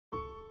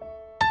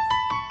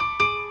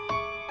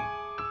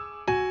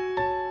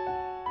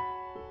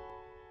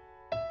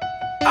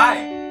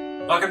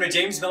Hi, welcome to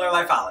James Miller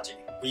Lifeology,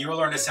 where you will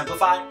learn to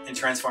simplify and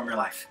transform your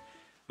life.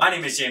 My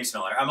name is James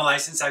Miller. I'm a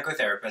licensed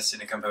psychotherapist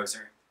and a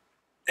composer.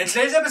 In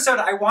today's episode,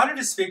 I wanted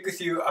to speak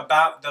with you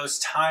about those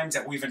times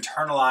that we've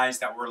internalized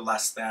that we're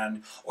less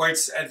than, or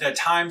it's the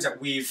times that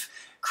we've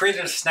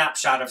created a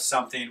snapshot of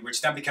something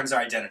which then becomes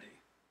our identity.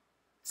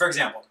 For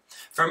example,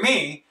 for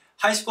me,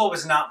 high school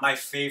was not my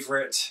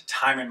favorite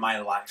time in my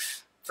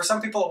life. For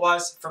some people it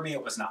was, for me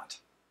it was not.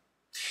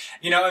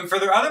 And for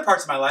the other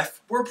parts of my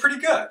life, were pretty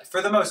good,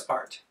 for the most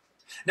part.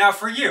 Now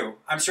for you,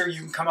 I'm sure you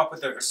can come up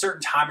with a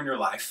certain time in your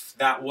life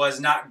that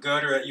was not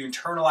good, or that you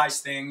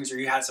internalized things, or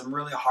you had some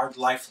really hard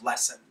life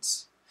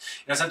lessons.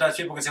 Sometimes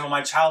people can say, well,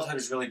 my childhood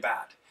is really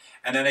bad.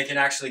 And then they can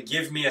actually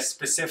give me a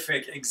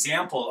specific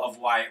example of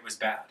why it was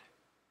bad.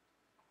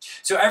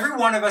 So every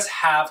one of us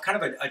have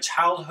kind of a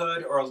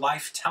childhood or a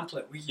life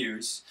template we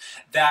use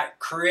that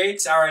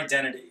creates our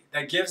identity,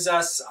 that gives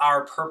us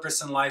our purpose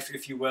in life,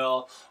 if you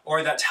will,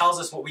 or that tells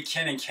us what we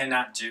can and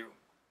cannot do.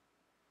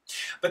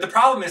 But the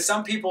problem is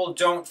some people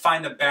don't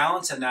find the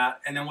balance in that,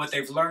 and then what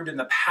they've learned in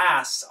the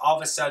past all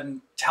of a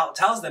sudden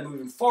tells them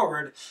moving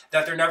forward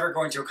that they're never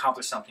going to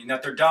accomplish something,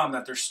 that they're dumb,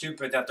 that they're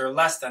stupid, that they're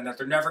less than, that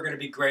they're never going to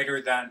be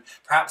greater than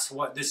perhaps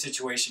what this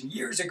situation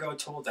years ago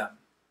told them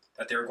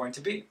that they were going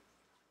to be.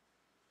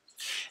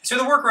 So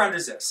the workaround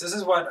is this.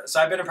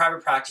 So I've been in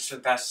private practice for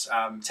the past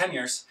 10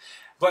 years.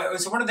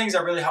 So one of the things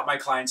I really help my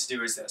clients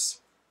do is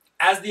this.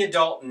 As the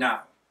adult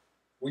now,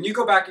 when you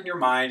go back in your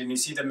mind and you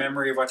see the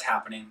memory of what's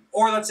happening,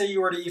 or let's say you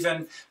were to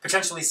even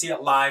potentially see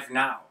it live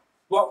now,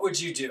 what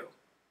would you do?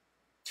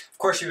 Of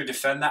course, you would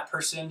defend that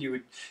person.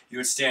 You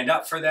would stand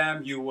up for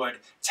them. You would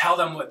tell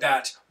them what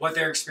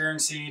they're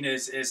experiencing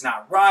is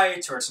not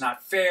right, or it's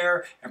not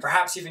fair, and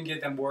perhaps even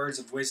give them words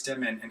of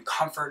wisdom and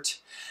comfort.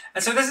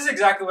 And so this is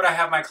exactly what I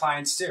have my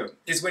clients do,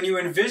 is when you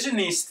envision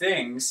these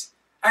things,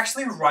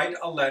 actually write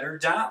a letter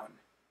down.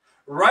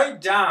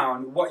 Write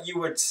down what you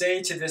would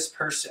say to this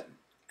person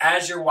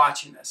as you're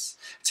watching this.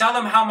 Tell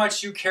them how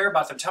much you care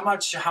about them. Tell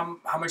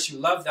how much you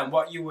love them,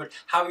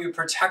 how you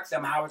protect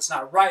them, how it's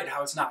not right,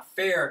 how it's not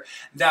fair,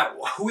 that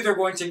who they're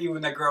going to be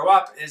when they grow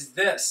up is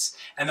this.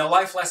 And the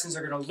life lessons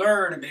they're going to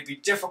learn, it may be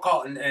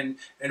difficult and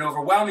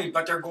overwhelming,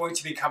 but they're going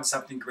to become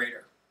something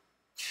greater.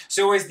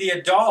 So as the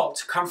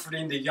adult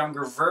comforting the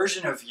younger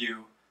version of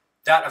you,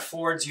 that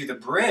affords you the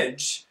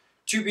bridge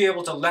to be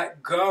able to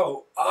let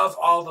go of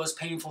all those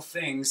painful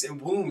things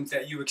and wounds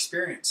that you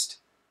experienced.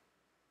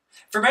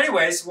 For many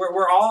ways,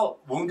 we're all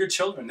wounded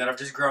children that have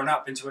just grown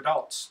up into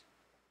adults.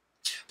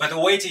 But the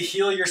way to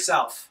heal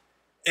yourself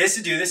is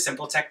to do this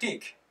simple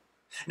technique.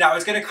 Now,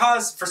 it's going to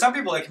cause, for some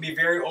people, it can be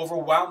very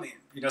overwhelming.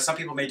 Some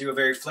people may do it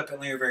very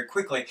flippantly or very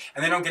quickly,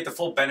 and they don't get the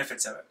full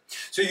benefits of it.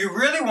 So you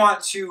really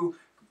want to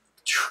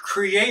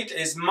create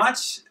as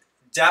much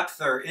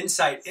depth or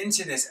insight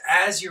into this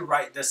as you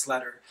write this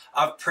letter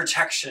of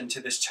protection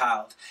to this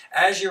child,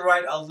 as you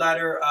write a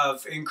letter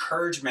of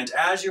encouragement,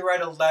 as you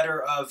write a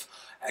letter of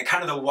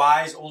kind of the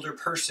wise older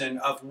person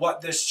of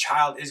what this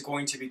child is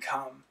going to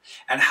become,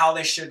 and how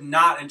they should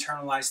not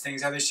internalize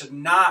things, how they should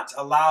not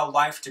allow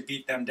life to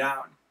beat them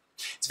down.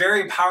 It's very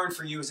empowering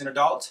for you as an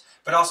adult,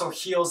 but also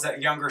heals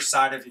that younger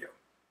side of you.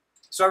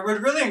 So I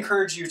would really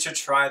encourage you to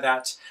try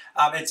that.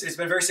 It's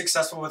been very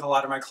successful with a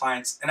lot of my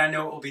clients, and I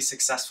know it will be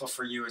successful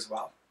for you as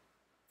well.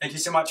 Thank you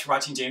so much for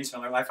watching James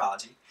Miller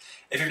Lifeology.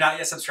 If you've not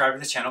yet subscribed to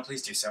the channel,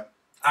 please do so.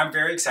 I'm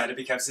very excited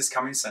because this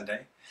coming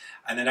Sunday,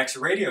 and the next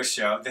radio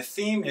show, the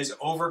theme is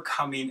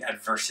overcoming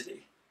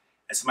adversity.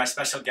 And so my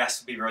special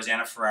guest will be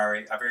Rosanna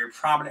Ferrari, a very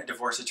prominent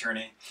divorce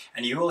attorney,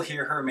 and you will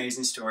hear her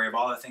amazing story of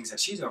all the things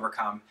that she's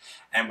overcome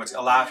and what's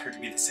allowed her to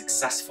be the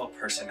successful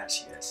person that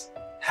she is.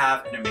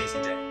 Have an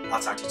amazing day.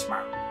 I'll talk to you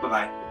tomorrow.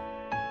 Bye-bye.